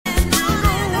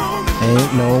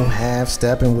Ain't no half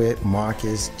stepping with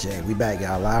Marcus J. We back,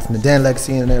 y'all, live from the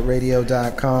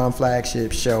DanLegacyInternetRadio.com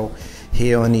flagship show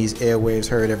here on these airwaves,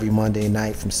 heard every Monday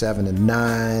night from 7 to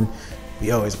 9. We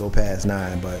always go past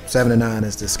 9, but 7 to 9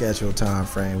 is the scheduled time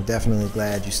frame. We're definitely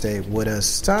glad you stayed with us.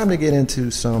 It's time to get into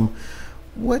some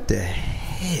what the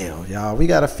hell, y'all. We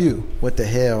got a few what the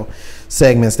hell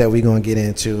segments that we're going to get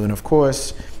into. And, of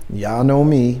course, y'all know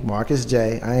me, Marcus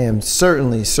J. I am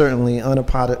certainly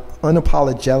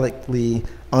unapologetically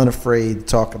unafraid to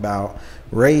talk about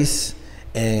race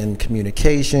and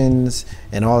communications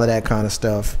and all of that kind of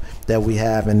stuff that we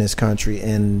have in this country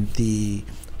and the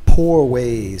poor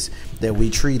ways that we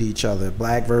treat each other.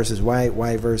 Black versus white,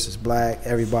 white versus black,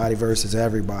 everybody versus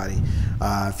everybody.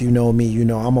 If you know me, you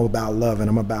know I'm about love and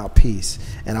I'm about peace.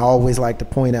 And I always like to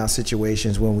point out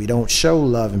situations when we don't show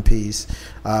love and peace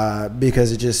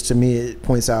because it just, to me, it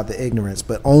points out the ignorance.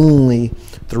 But only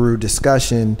through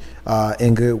discussion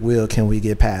and goodwill can we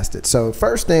get past it. So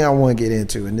first thing I want to get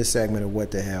into in this segment of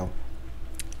What the Hell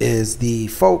is the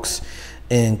folks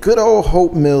in good old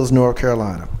Hope Mills, North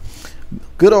Carolina.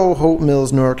 Good old Hope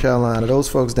Mills, North Carolina. Those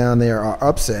folks down there are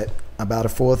upset about a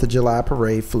 4th of July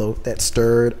parade float that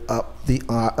stirred up the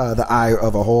ire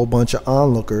of a whole bunch of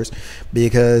onlookers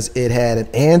because it had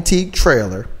an antique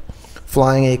trailer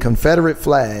flying a Confederate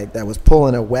flag that was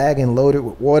pulling a wagon loaded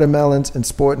with watermelons and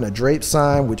sporting a draped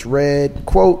sign which read,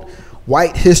 quote,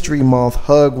 "White History Month,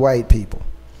 hug white people."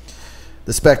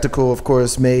 The spectacle, of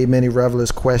course, made many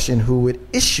revelers question who would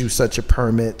issue such a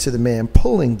permit to the man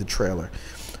pulling the trailer.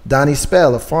 Donnie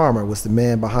Spell, a farmer, was the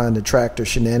man behind the tractor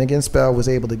shenanigans. Spell was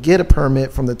able to get a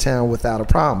permit from the town without a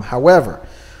problem. However,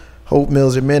 Hope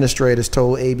Mills administrators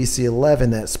told ABC 11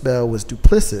 that Spell was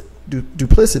duplicitous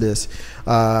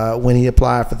when he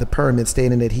applied for the permit,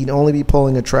 stating that he'd only be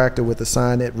pulling a tractor with a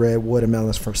sign that read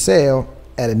 "Watermelons for sale"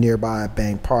 at a nearby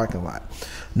bank parking lot.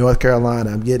 North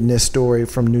Carolina, I'm getting this story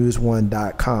from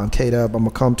news1.com. K-Dub, I'm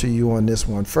going to come to you on this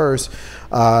one first.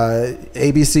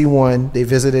 ABC 1, they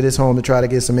visited his home to try to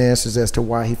get some answers as to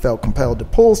why he felt compelled to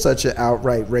pull such an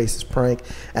outright racist prank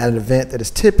at an event that is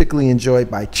typically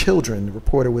enjoyed by children. The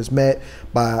reporter was met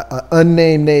by an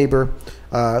unnamed neighbor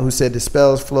who said the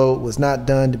Spell's float was not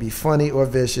done to be funny or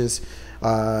vicious,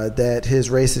 that his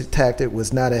racist tactic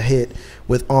was not a hit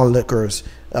with onlookers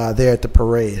there at the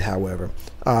parade, however.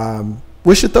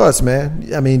 What's your thoughts,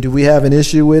 man? I mean, do we have an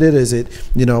issue with it? Is it,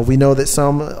 we know that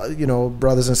some,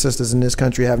 brothers and sisters in this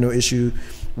country have no issue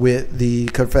with the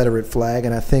Confederate flag.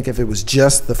 And I think if it was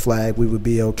just the flag, we would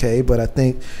be okay. But I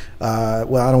think, I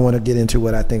don't want to get into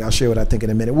what I think. I'll share what I think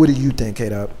in a minute. What do you think,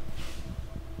 K-Dub?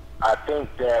 I think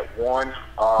that, one,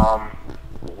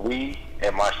 we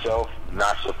and myself,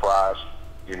 not surprised.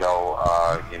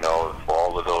 For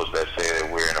all of those that say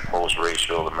that we're in a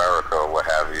post-racial America or what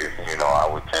have you, I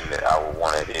would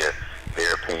want to hear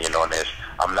their opinion on this.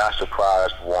 I'm not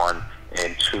surprised, one,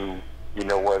 and two, you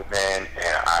know what, man,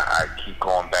 and I keep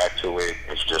going back to it.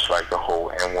 It's just like the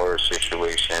whole Nword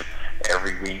situation.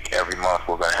 Every week, every month,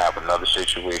 we're going to have another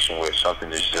situation where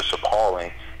something is just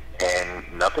appalling, and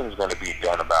nothing's going to be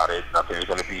done about it. Nothing's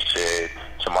going to be said.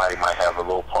 Somebody might have a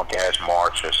little punk-ass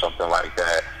march or something like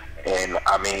that. And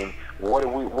I mean,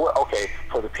 okay,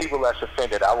 for the people that's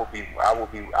offended, I would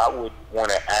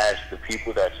want to ask the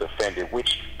people that's offended,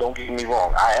 which, don't get me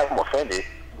wrong, I am offended,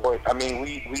 but I mean,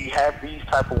 we have these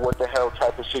type of what the hell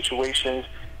type of situations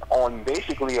on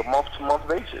basically a month-to-month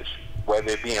basis, whether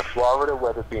it be in Florida,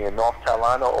 whether it be in North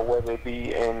Carolina, or whether it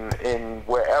be in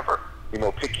wherever,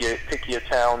 pick your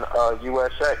town,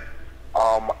 USA.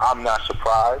 I'm not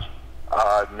surprised,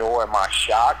 nor am I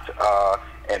shocked,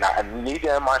 and neither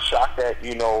am I shocked that,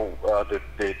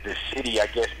 the city, I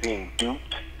guess, being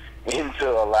duped into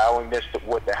allowing this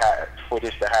for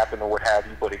this to happen or what have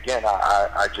you. But again,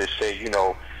 I just say,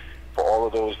 for all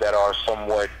of those that are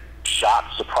somewhat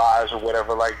shocked, surprised, or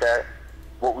whatever like that,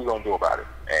 what we gonna do about it?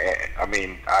 And, I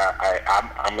mean,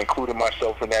 I'm including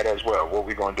myself in that as well. What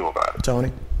we gonna do about it?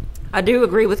 Tony? I do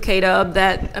agree with K-Dub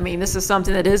that, this is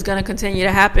something that is going to continue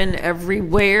to happen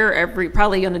everywhere,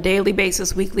 probably on a daily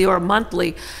basis, weekly or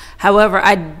monthly. However,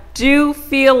 I do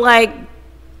feel like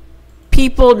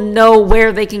people know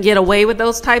where they can get away with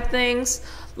those type things.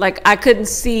 Like, I couldn't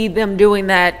see them doing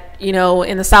that,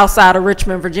 in the south side of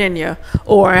Richmond, Virginia,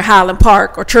 or in Highland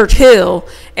Park or Church Hill,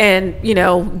 and,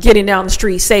 getting down the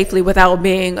street safely without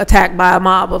being attacked by a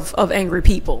mob of angry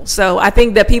people. So I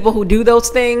think that people who do those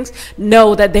things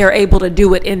know that they're able to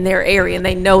do it in their area, and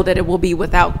they know that it will be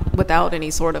without any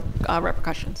sort of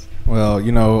repercussions. Well,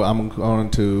 I'm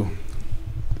going to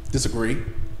disagree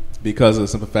because of the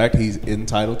simple fact he's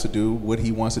entitled to do what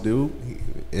he wants to do.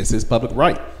 It's his public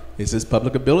right. It's his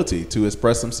public ability to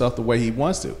express himself the way he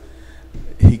wants to.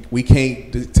 we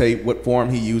can't dictate what form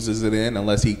he uses it in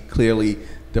unless he clearly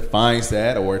defines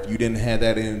that. Or if you didn't have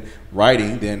that in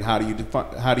writing, then how do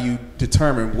you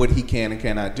determine what he can and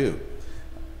cannot do?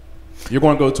 You're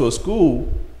going to go to a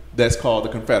school that's called the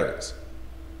Confederates.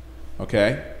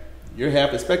 Okay, you're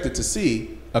half expected to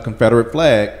see a Confederate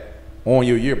flag on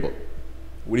your yearbook.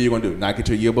 What are you going to do? Not get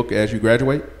your yearbook as you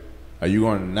graduate? Are you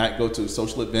going to not go to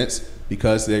social events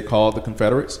because they're called the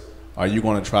Confederates? Are you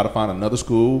going to try to find another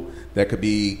school that could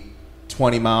be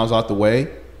 20 miles out the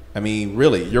way? I mean,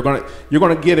 really, you're going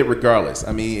to get it regardless.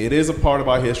 I mean, it is a part of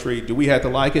our history. Do we have to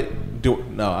like it?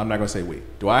 No, I'm not going to say we.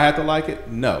 Do I have to like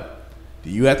it? No. Do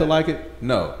you have to like it?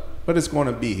 No. But it's going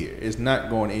to be here. It's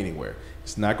not going anywhere.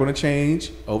 It's not going to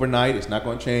change overnight. It's not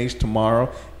going to change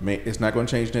tomorrow. It's not going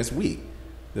to change next week.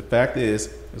 The fact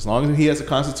is, as long as he has a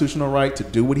constitutional right to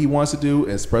do what he wants to do,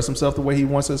 express himself the way he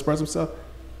wants to express himself,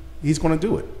 he's going to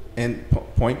do it. And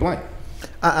point blank.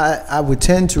 I would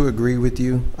tend to agree with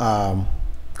you,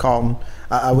 Carlton.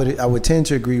 I would tend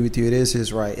to agree with you. It is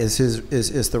his right. It's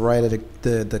the right of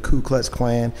the Ku Klux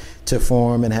Klan to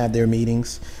form and have their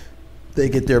meetings. They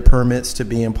get their permits to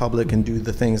be in public and do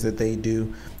the things that they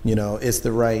do. You know, it's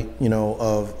the right, you know,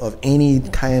 of any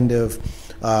kind of,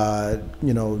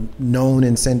 known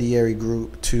incendiary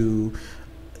group to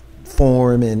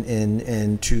form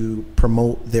and to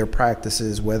promote their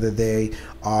practices, whether they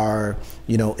are,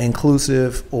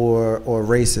 inclusive or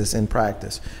racist in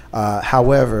practice.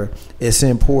 However, it's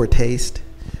in poor taste.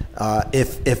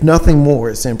 If nothing more,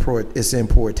 it's in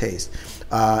poor taste.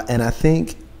 And I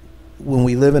think when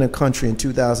we live in a country in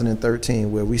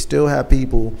 2013 where we still have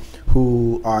people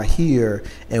who are here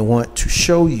and want to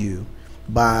show you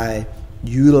by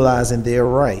utilizing their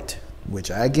right,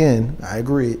 which I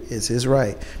agree is his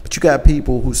right, but you got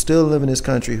people who still live in this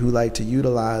country who like to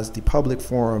utilize the public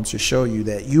forums to show you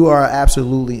that you are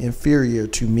absolutely inferior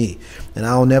to me, and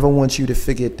I'll never want you to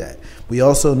forget that. We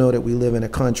also know that we live in a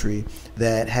country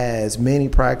that has many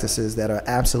practices that are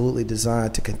absolutely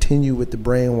designed to continue with the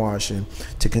brainwashing,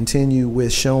 to continue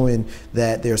with showing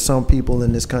that there are some people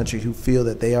in this country who feel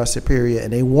that they are superior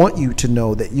and they want you to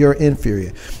know that you're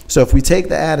inferior. So if we take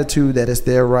the attitude that it's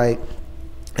their right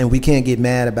and we can't get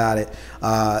mad about it,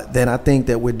 then I think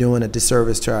that we're doing a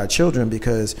disservice to our children,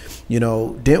 because,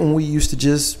 didn't we used to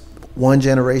just one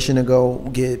generation ago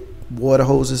get water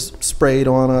hoses sprayed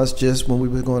on us just when we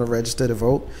were going to register to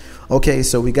vote? Okay,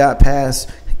 so we got past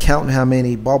counting how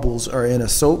many bubbles are in a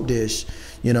soap dish.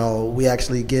 We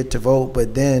actually get to vote,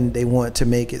 but then they want to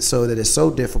make it so that it's so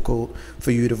difficult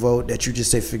for you to vote that you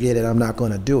just say, forget it, I'm not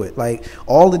going to do it. Like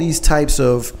all of these types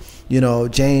of,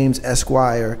 James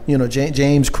Esquire,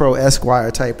 James Crow Esquire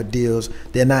type of deals,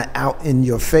 they're not out in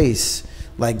your face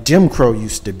like Jim Crow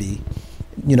used to be,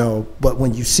 but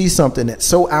when you see something that's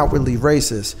so outwardly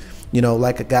racist,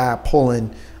 like a guy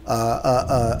pulling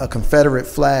a Confederate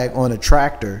flag on a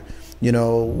tractor,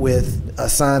 with a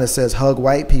sign that says hug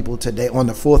white people today on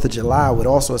the 4th of July, with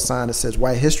also a sign that says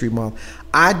White History Month.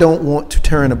 I don't want to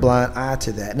turn a blind eye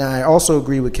to that. Now, I also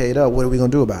agree with Kate What are we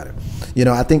going to do about it?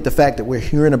 I think the fact that we're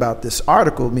hearing about this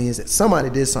article means that somebody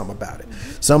did something about it.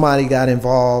 Somebody got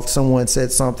involved. Someone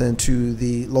said something to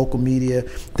the local media,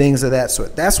 things of that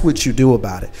sort. That's what you do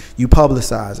about it. You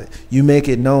publicize it. You make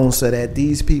it known so that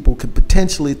these people could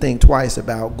potentially think twice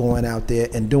about going out there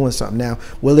and doing something. Now,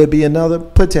 will there be another?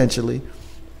 Potentially.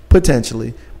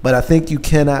 But I think you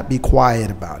cannot be quiet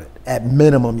about it. At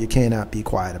minimum, you cannot be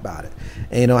quiet about it.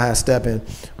 And how Steppin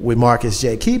with Marcus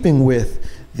J, keeping with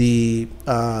the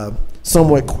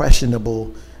somewhat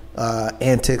questionable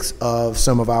antics of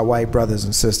some of our white brothers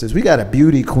and sisters, we got a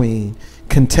beauty queen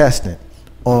contestant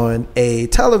on a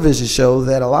television show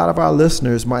that a lot of our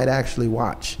listeners might actually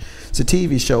watch. It's a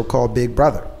TV show called Big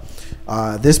Brother.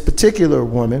 This particular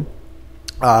woman,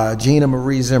 Gina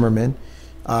Marie Zimmerman,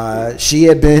 she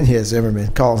had been here.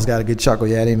 Zimmerman. Carlton's got a good chuckle.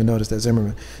 Yeah, I didn't even notice that.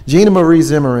 Zimmerman. Gina Marie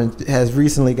Zimmerman has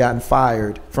recently gotten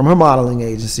fired from her modeling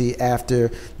agency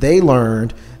after they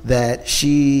learned that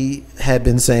she had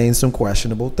been saying some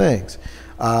questionable things.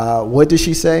 What did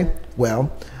she say?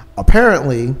 Well,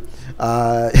 apparently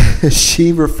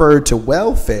she referred to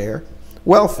welfare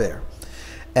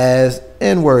as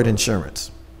Nword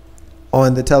insurance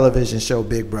on the television show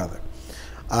Big Brother.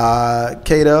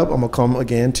 K-Dub, I'm going to come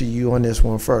again to you on this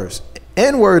one first.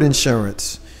 Nword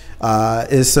insurance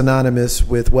is synonymous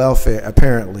with welfare,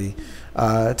 apparently,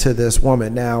 to this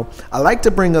woman. Now, I like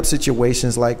to bring up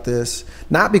situations like this,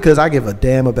 not because I give a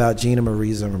damn about Gina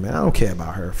Marie Zimmerman. I don't care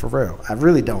about her, for real. I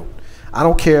really don't. I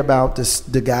don't care about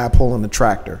the guy pulling the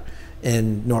tractor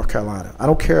in North Carolina. I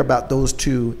don't care about those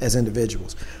two as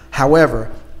individuals.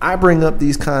 However, I bring up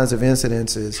these kinds of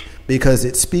incidences because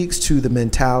it speaks to the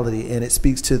mentality and it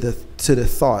speaks to the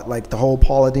thought, like the whole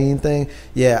Paula Deen thing.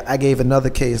 Yeah, I gave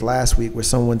another case last week where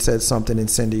someone said something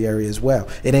incendiary as well.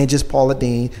 It ain't just Paula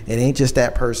Deen. It ain't just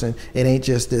that person. It ain't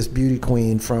just this beauty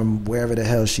queen from wherever the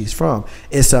hell she's from.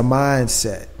 It's a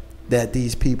mindset that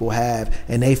these people have,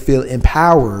 and they feel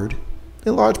empowered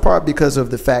in large part because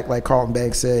of the fact, like Carlton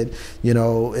Banks said, you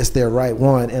know, it's their right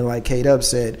one. And like K-Dub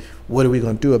said, what are we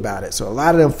going to do about it? So a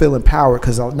lot of them feel empowered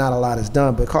because not a lot is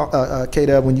done. But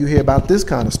K-Dub, when you hear about this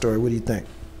kind of story, what do you think?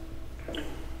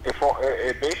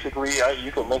 Basically,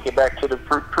 you can link it back to the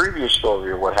previous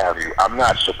story or what have you. I'm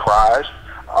not surprised.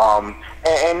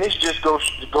 And this just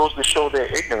goes to show their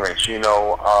ignorance,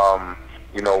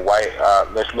 white.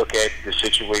 Let's look at the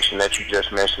situation that you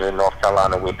just mentioned in North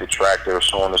Carolina with the tractor,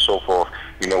 so on and so forth.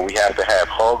 We have to have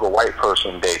Hug a White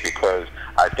Person Day because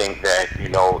I think that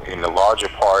in the larger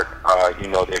part,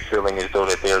 they're feeling as though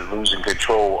that they're losing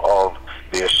control of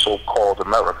their so-called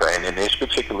America. And in this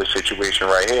particular situation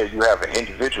right here, you have an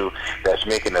individual that's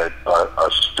making a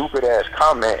stupid-ass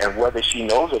comment, and whether she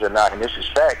knows it or not, and this is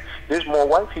fact, there's more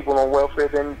white people on welfare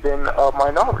than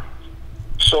minorities.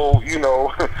 So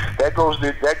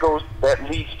that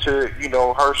leads to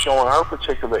her showing her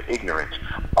particular ignorance.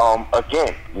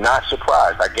 Again, not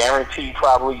surprised. I guarantee,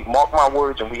 probably mark my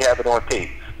words, and we have it on tape.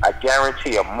 I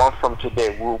guarantee a month from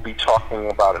today we'll be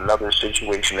talking about another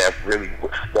situation that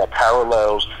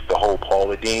parallels the whole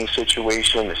Paula Deen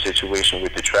situation, the situation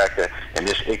with the tractor, and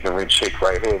this ignorant chick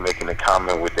right here making a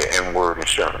comment with the Nword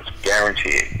insurance. Guarantee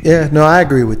it. Yeah, no, I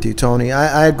agree with you, Tony.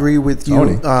 I agree with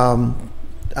you. Tony.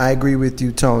 I agree with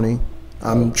you, Tony.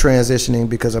 I'm transitioning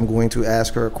because I'm going to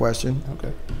ask her a question.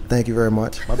 Okay. Thank you very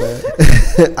much. My bad.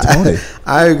 Tony.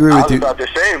 I agree with you. I was about to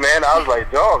say, man, I was like,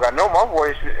 dog, I know my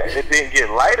voice, it didn't get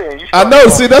lighter. And you I know,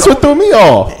 see, that's what threw me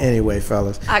off. Anyway,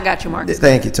 fellas. I got you, Marcus.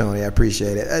 Thank you, Tony. I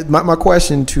appreciate it. My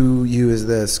question to you is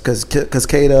this, because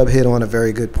K-Dub hit on a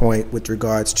very good point with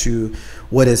regards to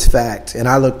what is fact. And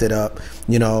I looked it up,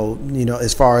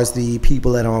 as far as the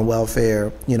people that are on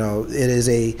welfare, it is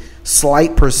a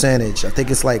slight percentage. I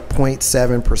think it's like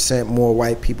 0.7% more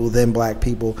white people than black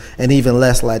people, and even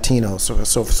less Latinos.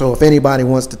 So if anybody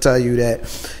wants to tell you that,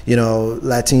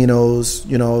 Latinos,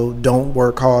 don't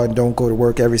work hard, don't go to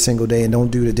work every single day, and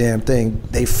don't do the damn thing,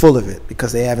 they full of it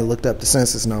because they haven't looked up the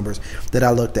census numbers that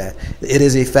I looked at. It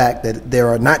is a fact that there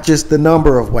are not just the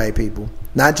number of white people,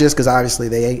 not just because obviously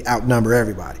they outnumber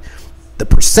everybody. The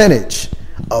percentage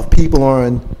of people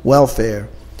on welfare,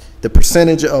 the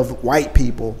percentage of white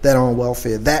people that are on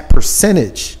welfare, that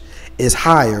percentage is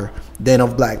higher than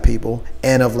of black people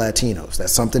and of Latinos.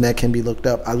 That's something that can be looked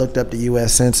up. I looked up the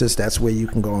U.S. Census. That's where you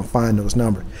can go and find those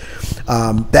numbers.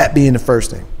 That being the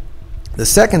first thing. The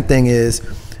second thing is,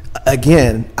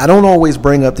 again, I don't always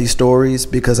bring up these stories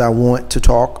because I want to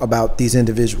talk about these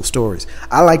individual stories.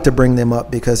 I like to bring them up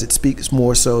because it speaks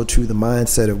more so to the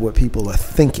mindset of what people are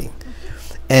thinking.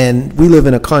 And we live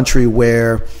in a country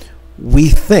where we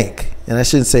think, and I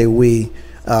shouldn't say we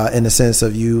in the sense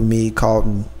of you, me,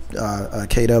 Carlton,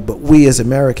 K-Dub, but we as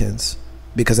Americans,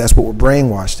 because that's what we're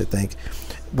brainwashed to think.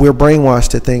 We're brainwashed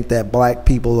to think that black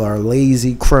people are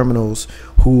lazy criminals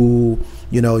who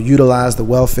utilize the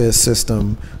welfare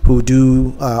system, who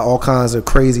do all kinds of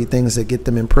crazy things that get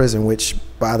them in prison, which,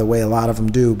 by the way, a lot of them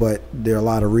do, but there are a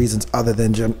lot of reasons other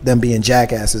than them being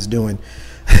jackasses doing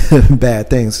bad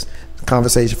things.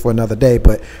 Conversation for another day.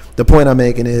 But the point I'm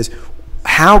making is,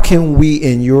 how can we,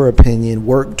 in your opinion,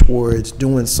 work towards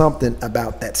doing something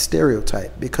about that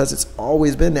stereotype? Because it's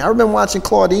always been there. I remember watching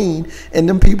Claudine and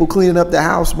them people cleaning up the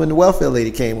house when the welfare lady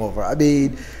came over. I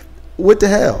mean, what the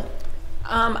hell?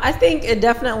 I think it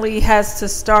definitely has to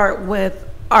start with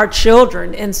our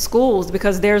children in schools,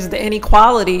 because there's the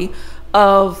inequality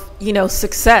of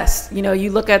success. You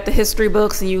look at the history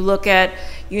books and you look at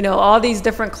all these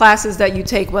different classes that you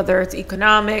take, whether it's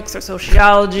economics or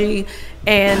sociology,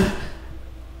 and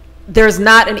there's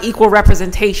not an equal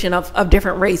representation of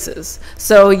different races.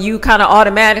 So you kind of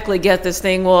automatically get this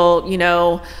thing, well,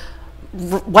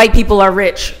 white people are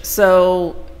rich,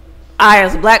 so I,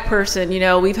 as a black person,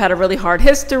 we've had a really hard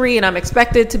history, and I'm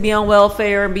expected to be on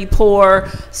welfare and be poor.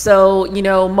 So,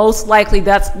 most likely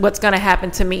that's what's going to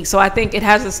happen to me. So I think it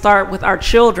has to start with our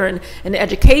children and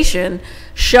education,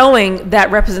 showing that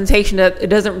representation, that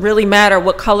it doesn't really matter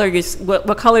what color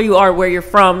you are, where you're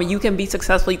from. You can be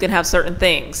successful. You can have certain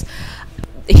things.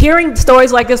 Hearing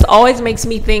stories like this always makes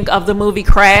me think of the movie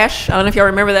Crash. I don't know if y'all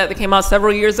remember that came out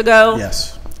several years ago.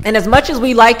 Yes. And as much as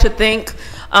we like to think,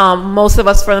 most of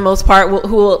us, for the most part,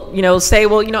 who will say,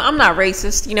 well, I'm not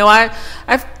racist.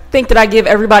 I think that I give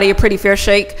everybody a pretty fair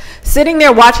shake. Sitting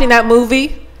there watching that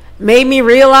movie made me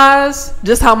realize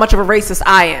just how much of a racist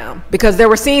I am, because there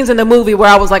were scenes in the movie where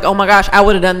I was like, oh my gosh, I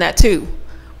would have done that too.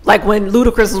 Like when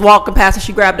Ludacris was walking past and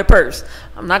she grabbed a purse.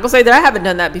 I'm not gonna say that I haven't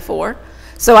done that before.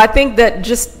 So I think that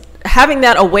just having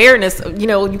that awareness, you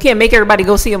know, you can't make everybody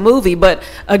go see a movie, but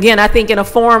again, I think in a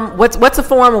forum, what's a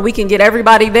forum where we can get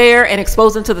everybody there and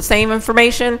expose them to the same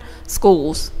information?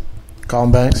 Schools.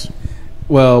 Colin Banks.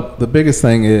 Well, the biggest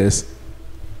thing is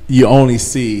you only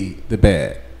see the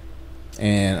bad.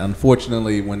 And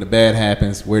unfortunately, when the bad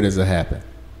happens, where does it happen?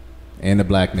 In the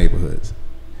black neighborhoods.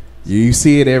 You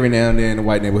see it every now and then in the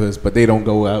white neighborhoods, but they don't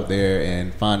go out there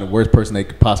and find the worst person they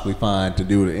could possibly find to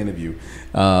do the interview.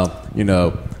 You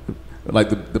know, like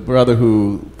the brother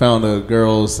who found the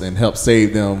girls and helped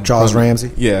save them. Charles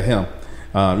Ramsey? Yeah, him.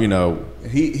 You know,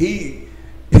 he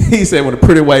said when a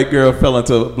pretty white girl fell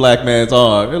into a black man's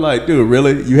arm, they're like, dude,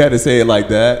 really? You had to say it like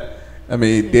that? I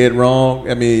mean, dead wrong.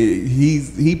 I mean,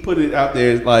 he put it out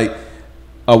there like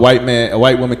a white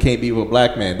woman can't be with a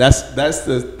black man. That's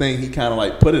the thing he kind of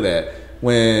like put it at,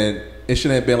 when it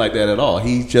shouldn't have been like that at all.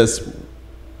 He's just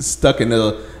stuck in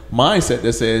the mindset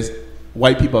that says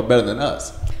white people are better than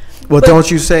us. Well,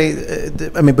 don't you say,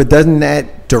 I mean, but doesn't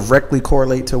that directly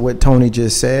correlate to what Tony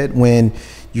just said? When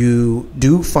you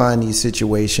do find these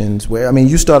situations where, I mean,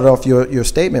 you started off your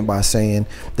statement by saying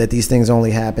that these things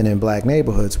only happen in black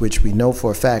neighborhoods, which we know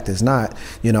for a fact is not.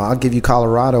 You know, I'll give you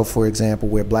Colorado, for example,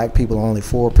 where black people are only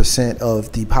 4%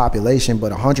 of the population,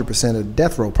 but 100% of the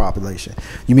death row population.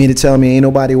 You mean to tell me ain't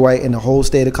nobody white in the whole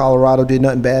state of Colorado did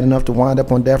nothing bad enough to wind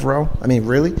up on death row? I mean,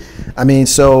 really? I mean,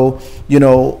 so, you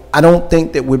know, I don't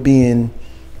think that we're being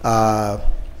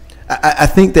I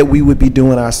think that we would be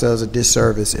doing ourselves a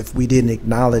disservice if we didn't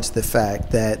acknowledge the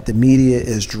fact that the media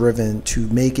is driven to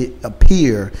make it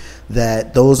appear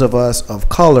that those of us of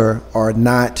color are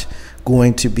not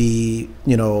going to be,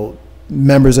 you know,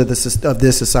 members of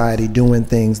this society doing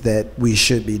things that we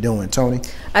should be doing. Tony?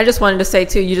 I just wanted to say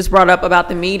too, you just brought up about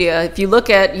the media. If you look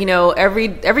at, you know,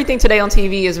 everything today on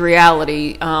TV is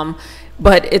reality.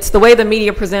 But it's the way the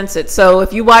media presents it. So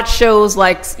if you watch shows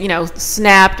like, you know,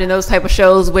 Snapped and those type of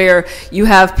shows where you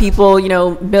have people, you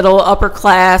know, middle, upper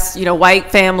class, you know,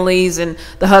 white families, and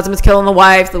the husband's killing the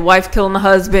wife killing the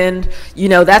husband, you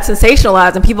know, that's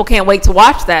sensationalized and people can't wait to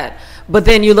watch that. But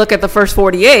then you look at the first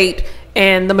 48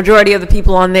 and the majority of the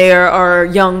people on there are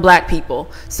young black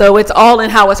people. So it's all in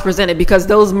how it's presented, because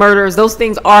those murders, those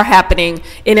things are happening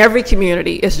in every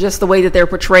community. It's just the way that they're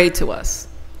portrayed to us.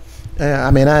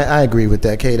 I mean, I agree with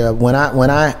that, Kata.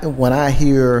 When I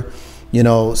hear, you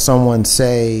know, someone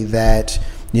say that,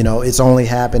 you know, it's only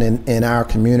happening in our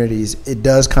communities, it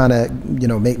does kind of, you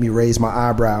know, make me raise my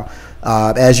eyebrow.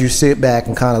 As you sit back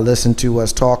and kind of listen to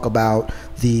us talk about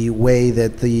the way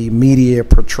that the media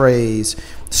portrays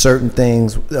certain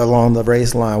things along the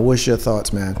race line, what's your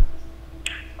thoughts, man?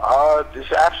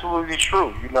 It's absolutely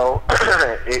true. You know,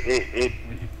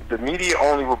 the media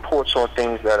only reports on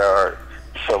things that are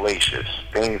salacious,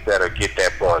 things that get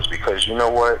that buzz, because you know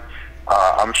what,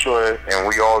 I'm sure, and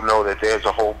we all know that there's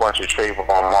a whole bunch of Trayvon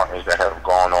Martins that have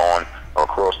gone on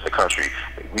across the country.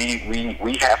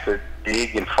 We have to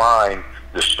dig and find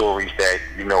the stories that,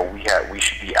 you know, we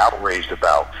should be outraged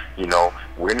about. You know,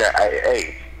 we're not.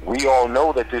 We all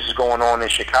know that this is going on in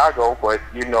Chicago, but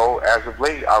you know, as of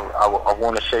late, I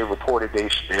want to say reported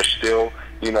they're still,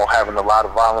 you know, having a lot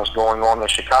of violence going on in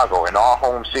Chicago. In our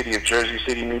home city of Jersey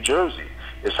City, New Jersey,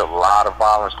 it's a lot of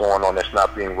violence going on that's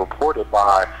not being reported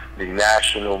by the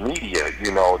national media.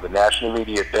 You know, the national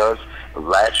media does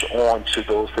latch on to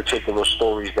those particular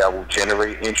stories that will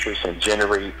generate interest and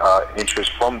generate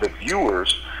interest from the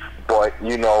viewers. But,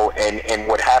 you know, and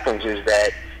what happens is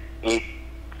that it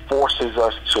forces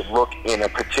us to look in a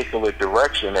particular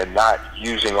direction and not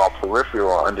using our peripheral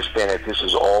or understand that this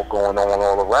is all going on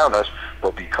all around us.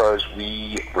 But because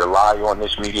we rely on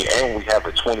this media and we have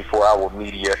a 24-hour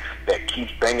media that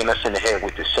keeps banging us in the head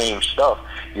with the same stuff,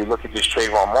 you look at this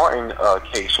Trayvon Martin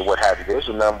case or what have you, there's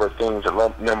a number of things,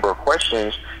 a number of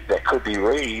questions that could be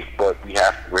raised, but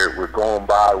we're going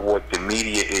by what the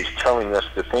media is telling us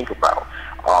to think about.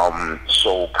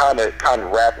 So kind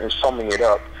of wrapping, summing it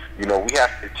up, you know, we have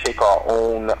to take our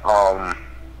own,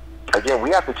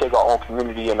 we have to take our own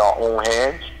community in our own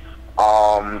hands.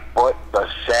 But the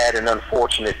sad and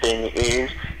unfortunate thing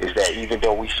is that even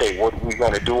though we say what are we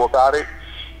going to do about it,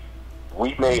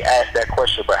 we may ask that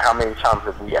question, but how many times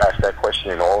have we asked that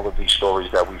question in all of these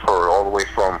stories that we've heard, all the way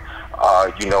from,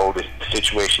 you know, the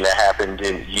situation that happened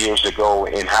years ago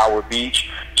in Howard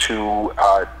Beach to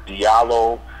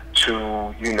Diallo,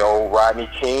 to, you know, Rodney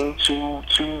King,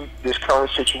 to this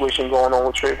current situation going on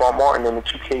with Trayvon Martin and the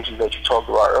two cases that you talked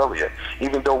about earlier.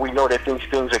 Even though we know that these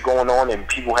things are going on and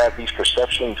people have these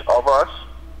perceptions of us,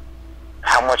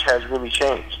 how much has really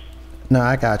changed? No,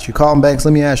 I got you. Carlton Banks,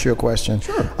 let me ask you a question.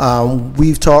 Sure.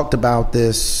 We've talked about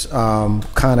this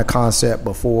kind of concept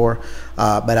before,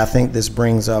 but I think this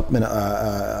brings up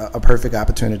a perfect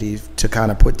opportunity to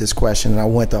kind of put this question, and I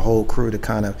want the whole crew to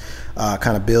kind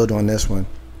of build on this one.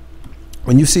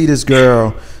 When you see this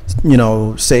girl, you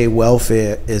know, say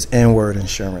welfare is Nword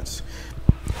insurance,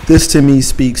 this to me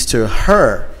speaks to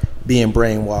her being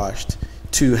brainwashed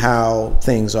to how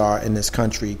things are in this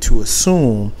country, to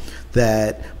assume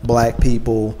that black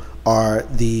people are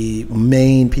the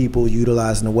main people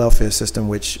utilizing the welfare system,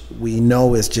 which we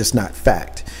know is just not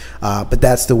fact. But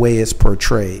that's the way it's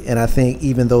portrayed. And I think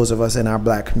even those of us in our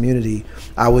black community,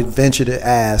 I would venture to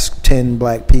ask 10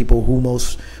 black people who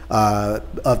most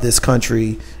of this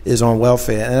country is on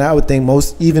welfare. And I would think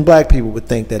most, even black people would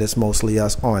think that it's mostly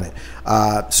us on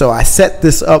it. So I set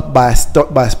this up by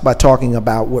talking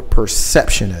about what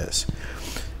perception is.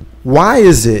 Why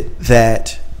is it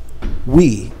that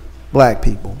we, black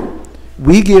people,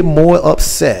 we get more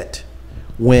upset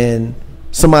when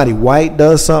somebody white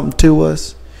does something to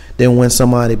us than when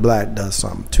somebody black does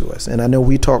something to us? And I know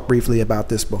we talked briefly about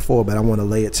this before, but I want to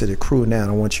lay it to the crew now,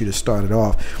 and I want you to start it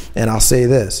off. And I'll say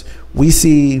this. We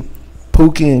see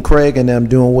Pookie and Craig and them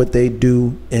doing what they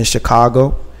do in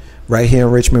Chicago, right here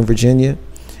in Richmond, Virginia,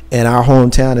 in our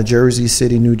hometown of Jersey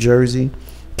City, New Jersey,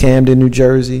 Camden, New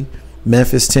Jersey,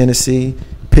 Memphis, Tennessee,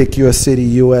 pick your city,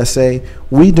 USA.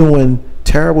 We doing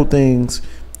terrible things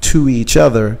to each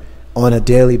other on a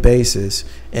daily basis,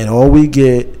 and all we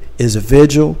get is a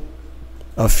vigil,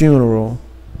 a funeral,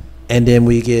 and then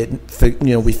we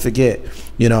forget.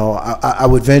 You know, I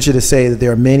would venture to say that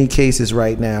there are many cases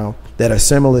right now that are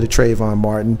similar to Trayvon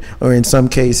Martin, or in some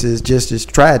cases just as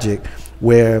tragic,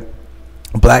 where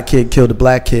a black kid killed a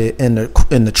black kid, and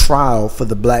the trial for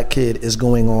the black kid is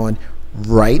going on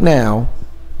right now,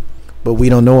 but we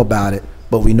don't know about it.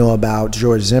 But we know about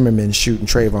George Zimmerman shooting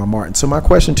Trayvon Martin. So my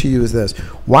question to you is this: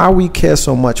 why we care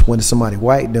so much when it's somebody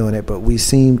white doing it, but we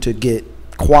seem to get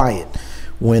quiet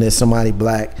when it's somebody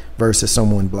black versus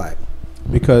someone black?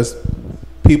 Because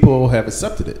people have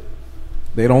accepted it.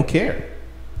 They don't care.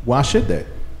 Why should they?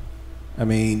 I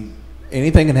mean,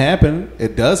 anything can happen.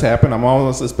 It does happen. I'm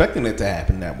almost expecting it to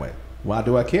happen that way. Why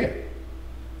do I care?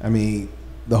 I mean,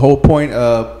 the whole point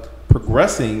of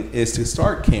progressing is to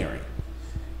start caring.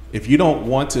 If you don't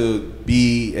want to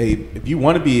be if you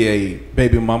want to be a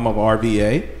baby mama of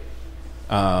RVA,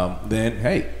 then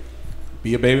hey,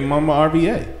 be a baby mama of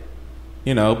RVA.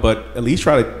 You know, but at least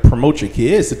try to promote your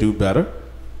kids to do better.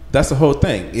 That's the whole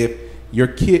thing. If you're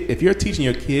teaching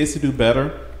your kids to do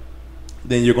better,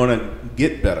 then you're going to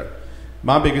get better.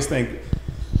 My biggest thing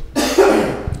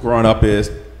growing up is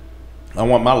I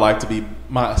want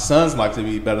my son's life to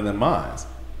be better than mine.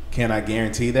 Can I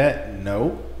guarantee that?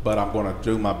 No. But I'm going to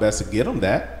do my best to get him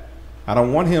that. I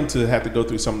don't want him to have to go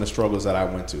through some of the struggles that I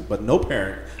went to. But no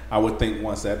parent, I would think,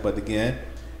 wants that. But again,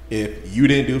 if you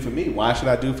didn't do it for me, why should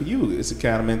I do it for you? It's the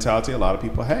kind of mentality a lot of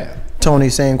people have. Tony,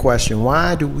 same question.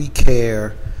 Why do we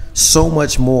care so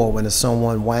much more when it's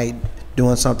someone white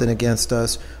doing something against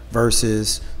us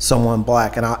versus someone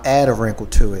black? And I'll add a wrinkle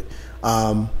to it.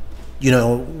 You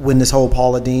know, when this whole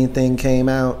Paula Deen thing came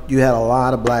out, you had a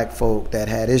lot of black folk that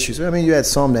had issues. I mean, you had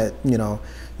some that,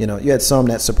 you had some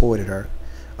that supported her.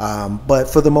 But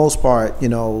for the most part, you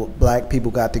know, black people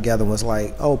got together and was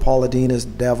like, oh, Paula Deen is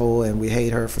the devil and we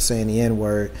hate her for saying the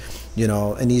N-word, you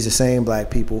know. And these are the same black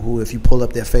people who, if you pull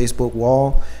up their Facebook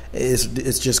wall, it's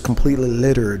just completely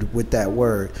littered with that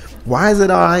word. Why is it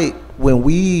all right when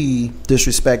we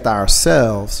disrespect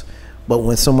ourselves, but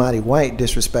when somebody white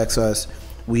disrespects us,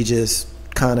 we just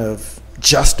kind of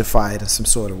justify it in some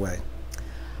sort of way?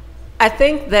 I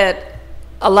think that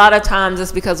a lot of times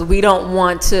it's because we don't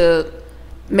want to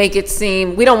make it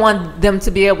seem, we don't want them to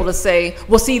be able to say,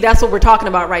 well, see, that's what we're talking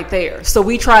about right there. So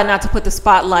we try not to put the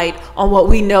spotlight on what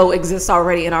we know exists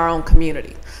already in our own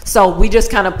community. So we just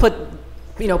kind of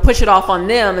push it off on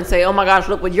them and say, oh my gosh,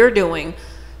 look what you're doing.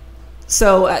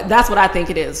 So that's what I think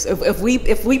it is. If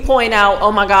we point out,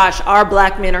 oh my gosh, our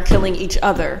black men are killing each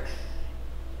other,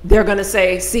 they're going to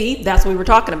say, see, that's what we were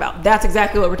talking about. That's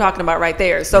exactly what we're talking about right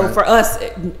there. So right. For us,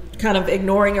 kind of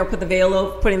ignoring or putting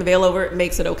the veil over it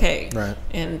makes it okay. Right.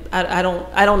 And I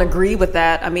don't agree with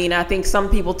that. I mean, I think some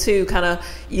people too kind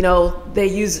of, they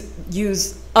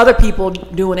use other people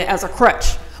doing it as a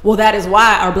crutch. well, that is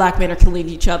why our black men are killing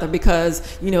each other,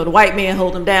 because, the white man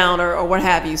hold them down or what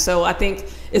have you. So I think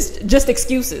it's just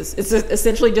excuses. It's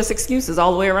essentially just excuses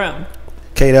all the way around.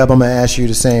 K-Dub, I'm going to ask you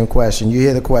the same question. You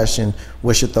hear the question.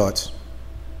 What's your thoughts?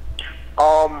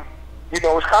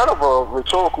 It's kind of a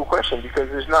rhetorical question because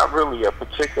there's not really a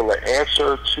particular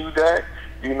answer to that.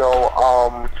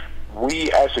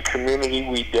 We as a community,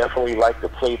 we definitely like to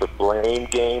play the blame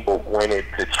game, but when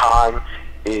the time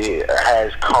it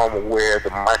has come where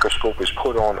the microscope is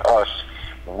put on us,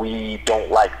 we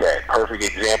don't like that. Perfect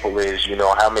example is,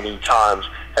 how many times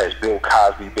has Bill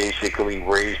Cosby basically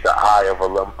raised the eye of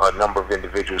a number of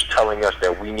individuals telling us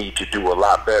that we need to do a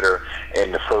lot better,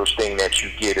 and the first thing that you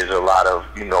get is a lot of,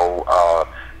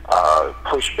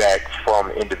 pushback from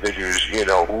individuals,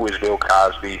 who is Bill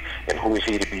Cosby and who is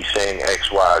he to be saying X,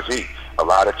 Y, Z. A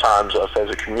lot of times us as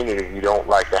a community, we don't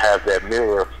like to have that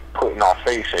mirror put in our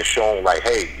face and shown like,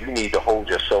 hey, you need to hold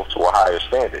yourself to a higher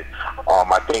standard.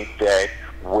 I think that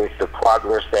with the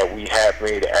progress that we have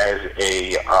made as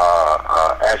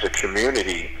a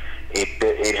community,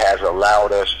 it has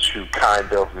allowed us to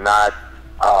kind of not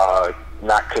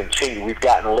continue. We've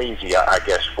gotten lazy, I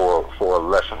guess, for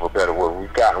less of a better word.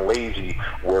 We've gotten lazy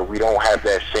where we don't have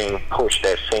that same push,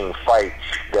 that same fight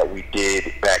that we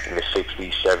did back in the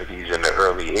 60s, 70s, and the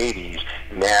early 80s.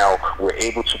 Now we're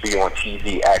able to be on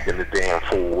TV acting the damn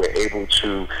fool. We're able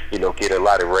to, get a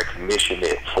lot of recognition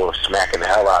for smacking the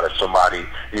hell out of somebody,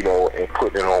 and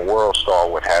putting it on World Star,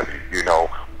 what have you. We don't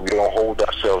hold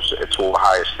ourselves to a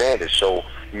higher standard. So,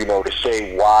 to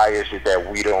say why is it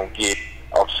that we don't get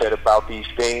upset about these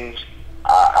things,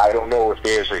 I don't know if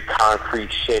there's a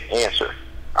concrete set answer.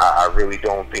 I really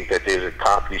don't think that there's a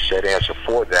concrete set answer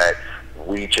for that.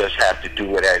 We just have to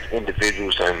do it as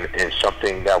individuals, and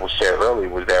something that was said earlier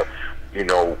was that,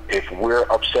 if we're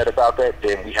upset about that,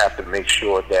 then we have to make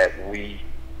sure that we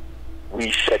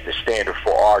set the standard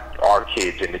for our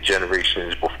kids and the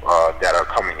generations that are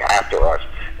coming after us,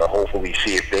 to hopefully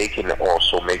see if they can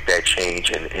also make that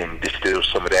change and distill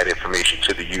some of that information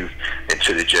to the youth and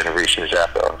to the generations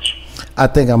after us. I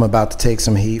think I'm about to take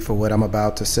some heat for what I'm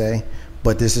about to say,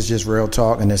 but this is just real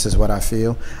talk, and this is what I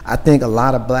feel. I think a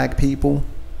lot of black people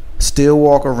still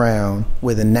walk around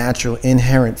with a natural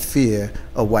inherent fear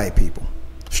of white people.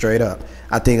 Straight up.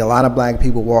 I think a lot of black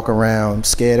people walk around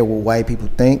scared of what white people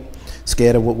think,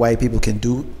 scared of what white people can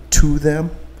do to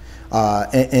them,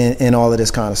 and all of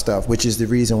this kind of stuff, which is the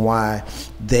reason why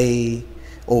they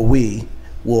or we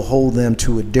will hold them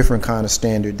to a different kind of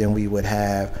standard than we would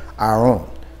have our own.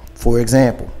 For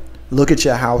example, look at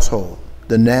your household,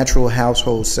 the natural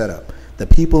household setup. The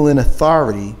people in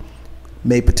authority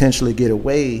may potentially get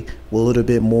away with a little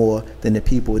bit more than the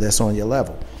people that's on your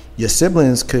level. Your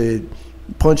siblings could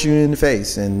punch you in the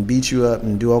face and beat you up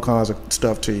and do all kinds of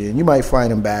stuff to you, and you might fight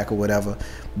them back or whatever,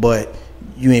 but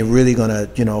you ain't really gonna,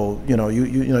 well,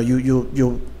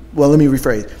 let me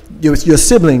rephrase. Your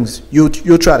siblings,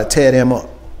 you'll try to tear them up,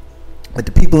 but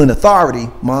the people in authority,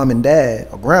 mom and dad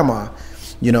or grandma,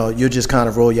 you'll just kind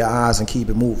of roll your eyes and keep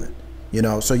it moving.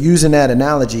 So using that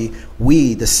analogy,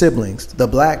 we, the siblings, the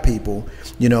black people,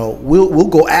 we'll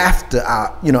go after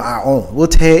our own. We'll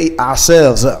tear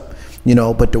ourselves up,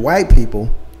 but the white people,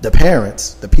 the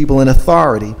parents, the people in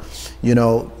authority,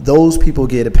 those people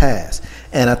get a pass.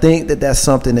 And I think that that's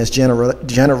something that's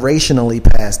generationally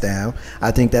passed down.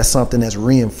 I think that's something that's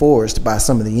reinforced by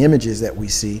some of the images that we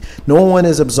see. No one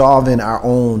is absolving our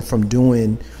own from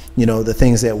doing, the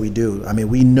things that we do. I mean,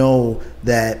 we know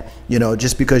that,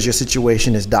 just because your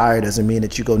situation is dire doesn't mean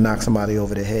that you go knock somebody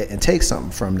over the head and take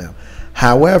something from them.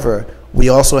 However, we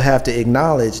also have to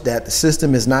acknowledge that the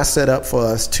system is not set up for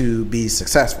us to be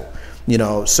successful.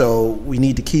 So we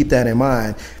need to keep that in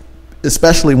mind,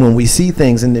 especially when we see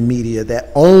things in the media that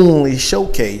only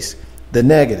showcase the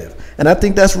negative. And I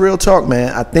think that's real talk,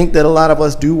 man. I think that a lot of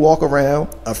us do walk around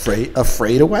afraid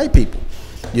of white people,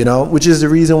 which is the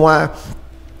reason why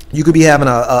you could be having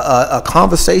a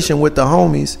conversation with the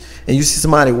homies and you see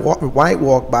somebody white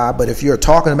walk by, but if you're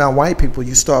talking about white people,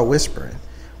 you start whispering.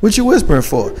 What you whispering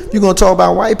for? If you're going to talk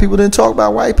about white people, then talk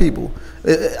about white people.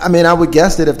 I mean, I would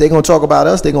guess that if they're going to talk about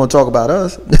us, they're going to talk about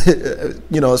us.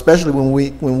 Especially when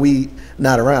we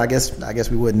not around. I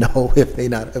guess we wouldn't know if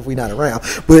we not around.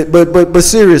 But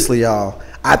seriously, y'all,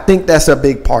 I think that's a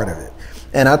big part of it.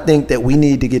 And I think that we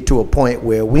need to get to a point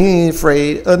where we ain't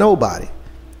afraid of nobody.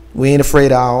 We ain't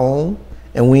afraid of our own,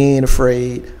 and we ain't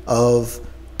afraid of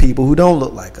people who don't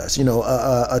look like us.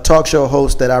 A talk show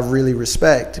host that I really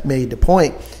respect made the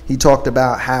point. He talked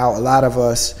about how a lot of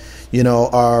us,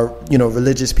 are,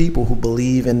 religious people who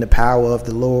believe in the power of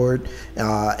the Lord,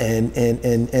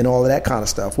 and all of that kind of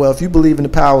stuff. Well, if you believe in the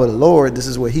power of the Lord, this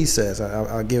is what he says.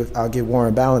 I'll give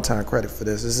Warren Ballantyne credit for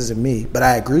this. This isn't me, but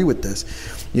I agree with this.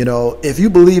 If you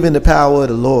believe in the power of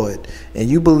the Lord and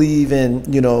you believe in,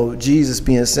 Jesus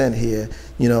being sent here,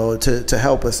 to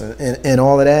help us and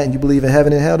all of that, and you believe in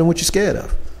heaven and hell, then what you scared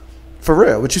of? For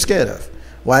real, what you scared of?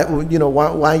 Why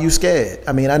are you scared?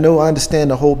 I mean, I understand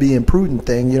the whole being prudent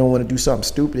thing. You don't want to do something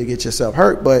stupid to get yourself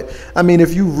hurt. But I mean,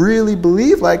 if you really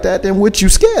believe like that, then what you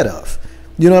scared of?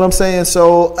 You know what I'm saying?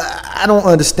 So I don't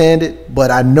understand it, but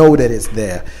I know that it's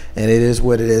there, and it is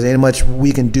what it is. Ain't much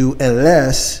we can do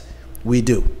unless we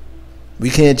do. We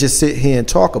can't just sit here and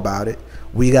talk about it.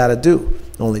 We got to do.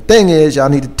 The only thing is, y'all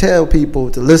need to tell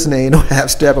people to listen to Ain't No Half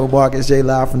Steppin', Marcus J.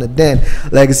 Live from the Den,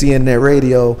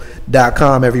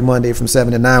 LegacyInternetRadio.com every Monday from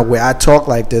 7 to 9, where I talk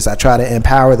like this. I try to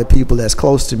empower the people that's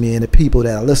close to me and the people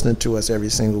that are listening to us every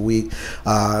single week,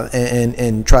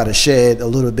 and try to shed a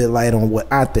little bit light on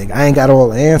what I think. I ain't got all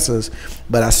the answers,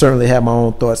 but I certainly have my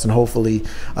own thoughts, and hopefully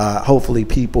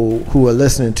people who are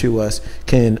listening to us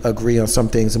can agree on some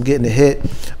things. I'm getting a hit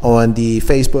on the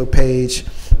Facebook page.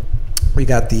 We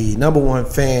got the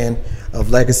 #1 fan of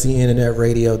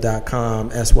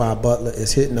LegacyInternetRadio.com. S.Y. Butler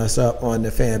is hitting us up on the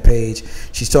fan page.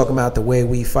 She's talking about the way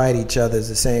we fight each other is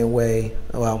the same way.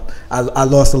 Well, I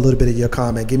lost a little bit of your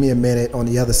comment. Give me a minute. On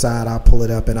the other side, I'll pull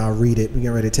it up and I'll read it. We're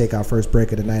getting ready to take our first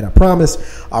break of the night. I promise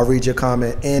I'll read your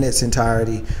comment in its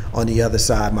entirety on the other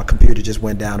side. My computer just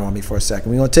went down on me for a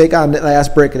second. We're going to take our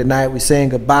last break of the night. We're saying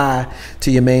goodbye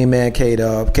to your main man,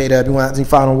 K-Dub. K-Dub, you want any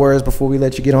final words before we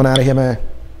let you get on out of here, man?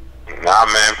 Nah,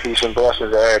 man. Peace and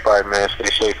blessings to everybody, man.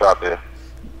 Stay safe out there.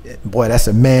 Boy, that's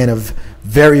a man of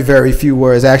very, very few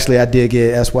words. Actually, I did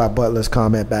get S.Y. Butler's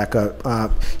comment back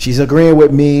up. She's agreeing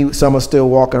with me. Some are still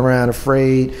walking around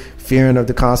afraid, fearing of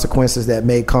the consequences that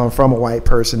may come from a white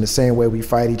person. The same way we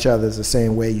fight each other is the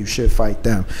same way you should fight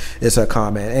them. It's her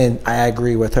comment. And I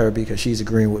agree with her because she's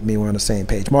agreeing with me. We're on the same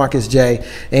page. Marcus J.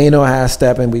 Ain't No Half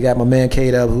Steppin'. We got my man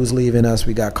K-Dub who's leaving us.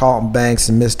 We got Carlton Banks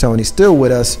and Miss Tony still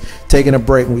with us, taking a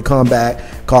break. When we come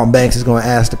back, Carlton Banks is going to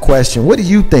ask the question, what do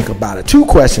you think about it? 2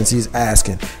 questions he's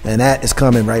asking. And that is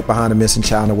coming right behind the missing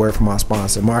child. And a word from our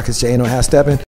sponsor. Marcus J. Ain't No Half Steppin'.